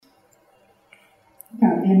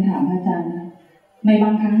เรียนถามอาจารย์นะในบา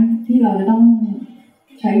งครั้งที่เราจะต้อง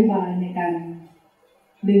ใช้อุบายในการ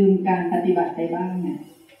ลืมการปฏิบัติไปบ้างเนี่ย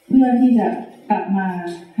เพื่อที่จะกลับมา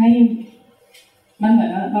ให้มันเหมือน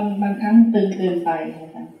ว่าบางครั้งตึงเกินไปน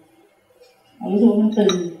ะคะเรารู้สึกว่ามันตึ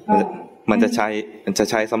งก็มันจะ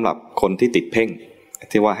ใช้สำหรับคนที่ติดเพ่ง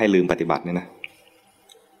ที่ว่าให้ลืมปฏิบัติเนี่ยนะ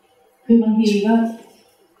คือบางทีก็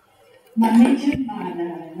มันไม่ชื่นบานอะ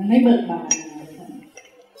ไรมันไม่เบิกบานอะไร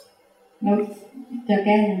แล้วจะแ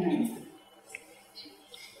ก้ยังไง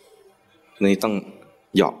นี่ต้อง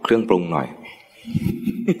หยอกเครื่องปรุงหน่อย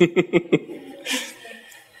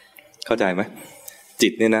เข้าใจไหมจิ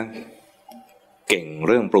ตเนี่ยนะเก่งเ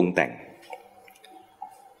รื่องปรุงแต่ง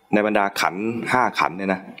ในบรรดาขันธ์5ขันธ์เนี่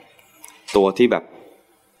ยนะตัวที่แบบ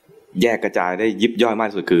แยกกระจายได้ยิบย่อยมาก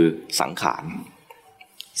ที่สุดคือสังข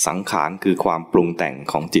ารคือความปรุงแต่ง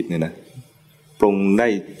ของจิตเนี่ยนะปรุงได้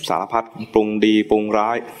สารพัดปรุงดีปรุงร้า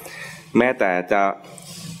ยแม้แต่จะ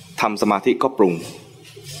ทำสมาธิก็ปรุง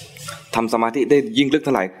ทำสมาธิได้ยิ่งลึกเ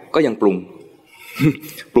ท่าไหร่ก็ยังปรุง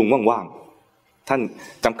ปรุงว่างๆท่าน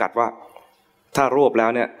จำกัดว่าถ้ารวบแล้ว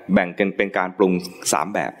เนี่ยแบ่งเป็นการปรุง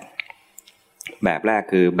3แบบแรก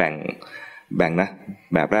คือแบ่งนะ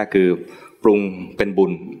แบบแรกคือปรุงเป็นบุ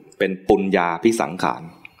ญเป็นปุญญาภิสังขาร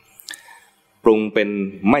ปรุงเป็น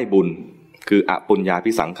ไม่บุญคืออปุญญา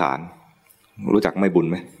ภิสังขารรู้จักไม่บุญ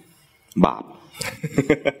ไหมบาป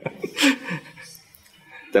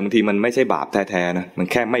แต่บางทีมันไม่ใช่บาปแท้ๆนะมัน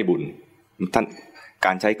แค่ไม่บุญท่านก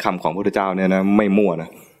ารใช้คำของพระพุทธเจ้าเนี่ยนะไม่มั่วนะ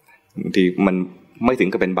บางทีมันไม่ถึง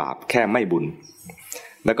กับเป็นบาปแค่ไม่บุญ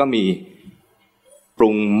แล้วก็มีปรุ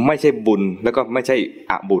งไม่ใช่บุญแล้วก็ไม่ใช่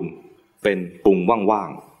อบุญเป็นปรุงว่าง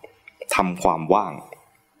ๆทำความว่าง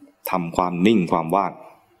ทำความนิ่งความว่าง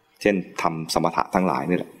เช่นทำสมถะทั้งหลาย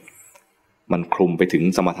นี่แหละมันคลุมไปถึง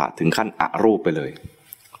สมถะถึงขั้นอรูปไปเลย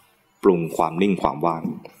ปรุงความนิ่งความว่าง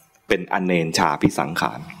เป็นอเนนชาภิสังข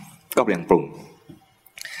ารก็ยังปรุง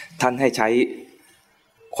ท่านให้ใช้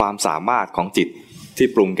ความสามารถของจิตที่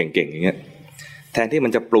ปรุงเก่งๆอย่างเงี้ยแทนที่มั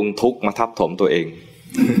นจะปรุงทุกข์มาทับถมตัวเอง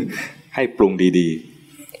ให้ปรุงดี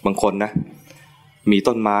ๆบางคนนะมี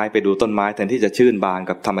ต้นไม้ไปดูต้นไม้แทนที่จะชื่นบาน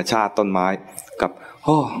กับธรรมชาติต้นไม้กับ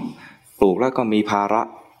ปลูกแล้วก็มีภาระ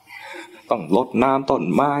ต้องรดน้ำต้น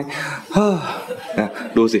ไม้นะ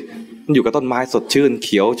ดูสิอยู่กับต้นไม้สดชื่นเ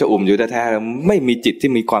ขียวชอุ่มอยู่แท้ๆไม่มีจิต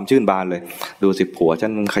ที่มีความชื่นบานเลยดูสิผัวฉั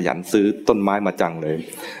นขยันซื้อต้นไม้มาจังเลย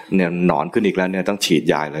เนี่ยหนอนขึ้นอีกแล้วเนี่ยต้องฉีด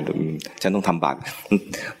ยาเลยฉันต้องทำบาป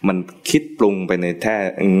มันคิดปรุงไปใน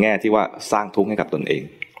แง่ที่ว่าสร้างทุกข์ให้กับตนเอง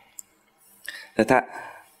แต่ถ้า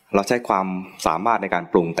เราใช้ความสามารถในการ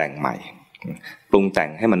ปรุงแต่งใหม่ปรุงแต่ง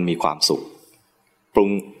ให้มันมีความสุขปรุง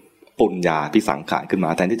ปุญญาภิสังขารขึ้นม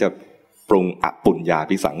าแทนที่จะปรุงอปุญญา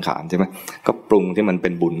ภิสังขารใช่ไหมก็ปรุงที่มันเป็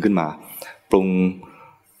นบุญขึ้นมาปรุง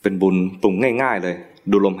เป็นบุญปรุงง่ายๆเลย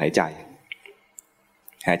ดูลมหายใจ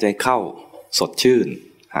เข้าสดชื่น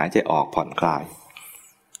หายใจออกผ่อนคลาย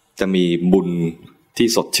จะมีบุญที่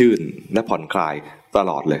สดชื่นและผ่อนคลายต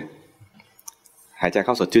ลอดเลยหายใจเ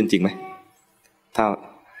ข้าสดชื่นจริงไหม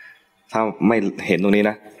ถ้าไม่เห็นตรงนี้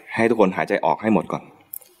นะให้ทุกคนหายใจออกให้หมดก่อน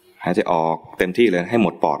หายใจออกเต็มที่เลยให้หม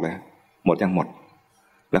ดปอดเลยหมดยังหมด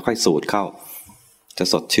แล้วค่อยสูดเข้าจะ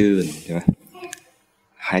สดชื่นใช่ไหม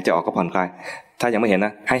หายใจออกก็ผ่อนคลายถ้ายังไม่เห็นน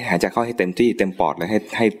ะให้หายใจเข้าให้เต็มที่เต็มปอดเลย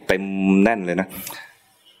ให้เต็มแน่นเลยนะ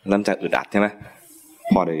เริ่มจะอึดอัดใช่ไหม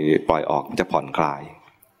พอได้ปล่อยออกจะผ่อนคลาย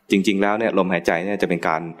จริงๆแล้วเนี่ยลมหายใจเนี่ยจะเป็นก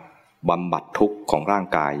ารบำบัดทุกข์ของร่าง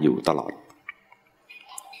กายอยู่ตลอด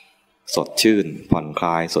สดชื่นผ่อนคล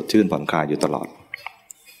ายสดชื่นผ่อนคลายอยู่ตลอด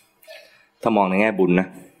ถ้ามองในแง่บุญนะ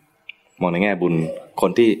มองในแง่บุญค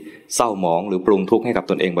นที่เศร้าหมองหรือปรุงทุกข์ให้กับ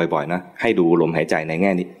ตนเองบ่อยๆนะให้ดูลมหายใจในแ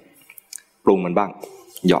ง่นี้ปรุงมันบ้าง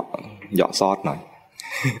เหยาะซอสหน่อย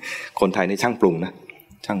คนไทยนี่ช่างปรุงนะ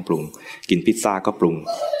ช่างปรุงกินพิซซ่าก็ปรุง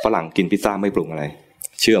ฝรั่งกินพิซซ่าไม่ปรุงอะไร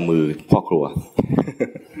เชื่อมือพ่อครัว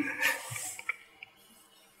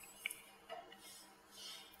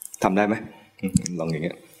ทำได้ไหมลองอย่างเ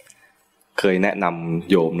งี้ยเคยแนะนำ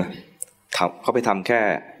โยมนะเขาไปทำแค่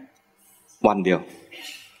วันเดียว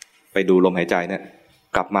ไปดูลมหายใจเนี่ย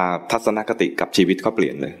กลับมาทัศนคติกับชีวิตเขาเปลี่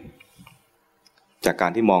ยนเลยจากกา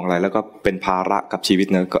รที่มองอะไรแล้วก็เป็นภาระกับชีวิต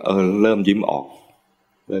เนี่ยก็เริ่มยิ้มออก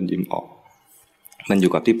มันอ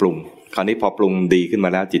ยู่กับที่ปรุงคราวนี้พอปรุงดีขึ้นมา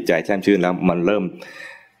แล้วจิตใจแช่มชื่นแล้วมันเริ่ม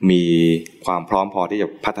มีความพร้อมพอที่จะ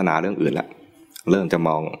พัฒนาเรื่องอื่นแล้วเริ่มจะม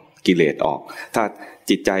องกิเลสออกถ้า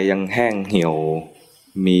จิตใจยังแห้งเหี่ยว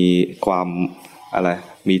มีความ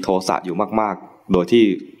มีโทสะอยู่มากๆโดยที่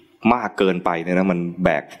มากเกินไปเนี่ยนะมันแบ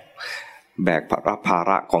กรับภา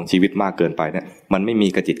ระของชีวิตมากเกินไปเนี่ยมันไม่มี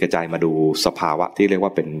กระจิตกระใจมาดูสภาวะที่เรียกว่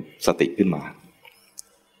าเป็นสติขึ้นมา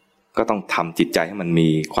ก็ต้องทำจิตใจให้มันมี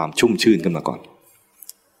ความชุ่มชื่นขึ้นมาก่อน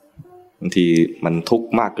บางทีมันทุกข์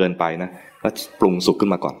มากเกินไปนะก็ปรุงสุขขึ้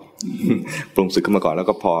นมาก่อน ปรุงสุขขึ้นมาก่อนแล้ว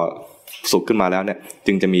ก็พอสุขขึ้นมาแล้วเนี่ย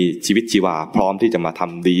จึงจะมีชีวิตชีวาพร้อมที่จะมาท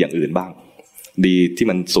ำดีอย่างอื่นบ้างดีที่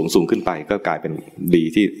มันสูงขึ้นไปก็กลายเป็นดี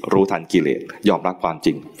ที่รู้ทันกิเลสยอมรับความจ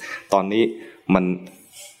ริงตอนนี้มัน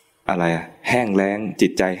อะไรแห้งแล้งจิ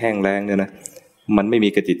ตใจแห้งแล้งเนี่ยนะมันไม่มี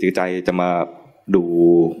กระจิตกระใจจะมาดู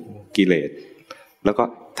กิเลสแล้วก็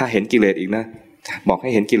ถ้าเห็นกิเลสอีกนะบอกให้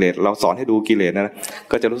เห็นกิเลสเราสอนให้ดูกิเลสนะ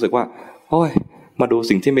ก็จะรู้สึกว่าโอ้ยมาดู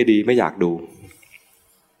สิ่งที่ไม่ดีไม่อยากดู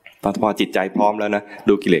พอจิตใจพร้อมแล้วนะ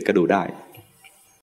ดูกิเลสก็ดูได้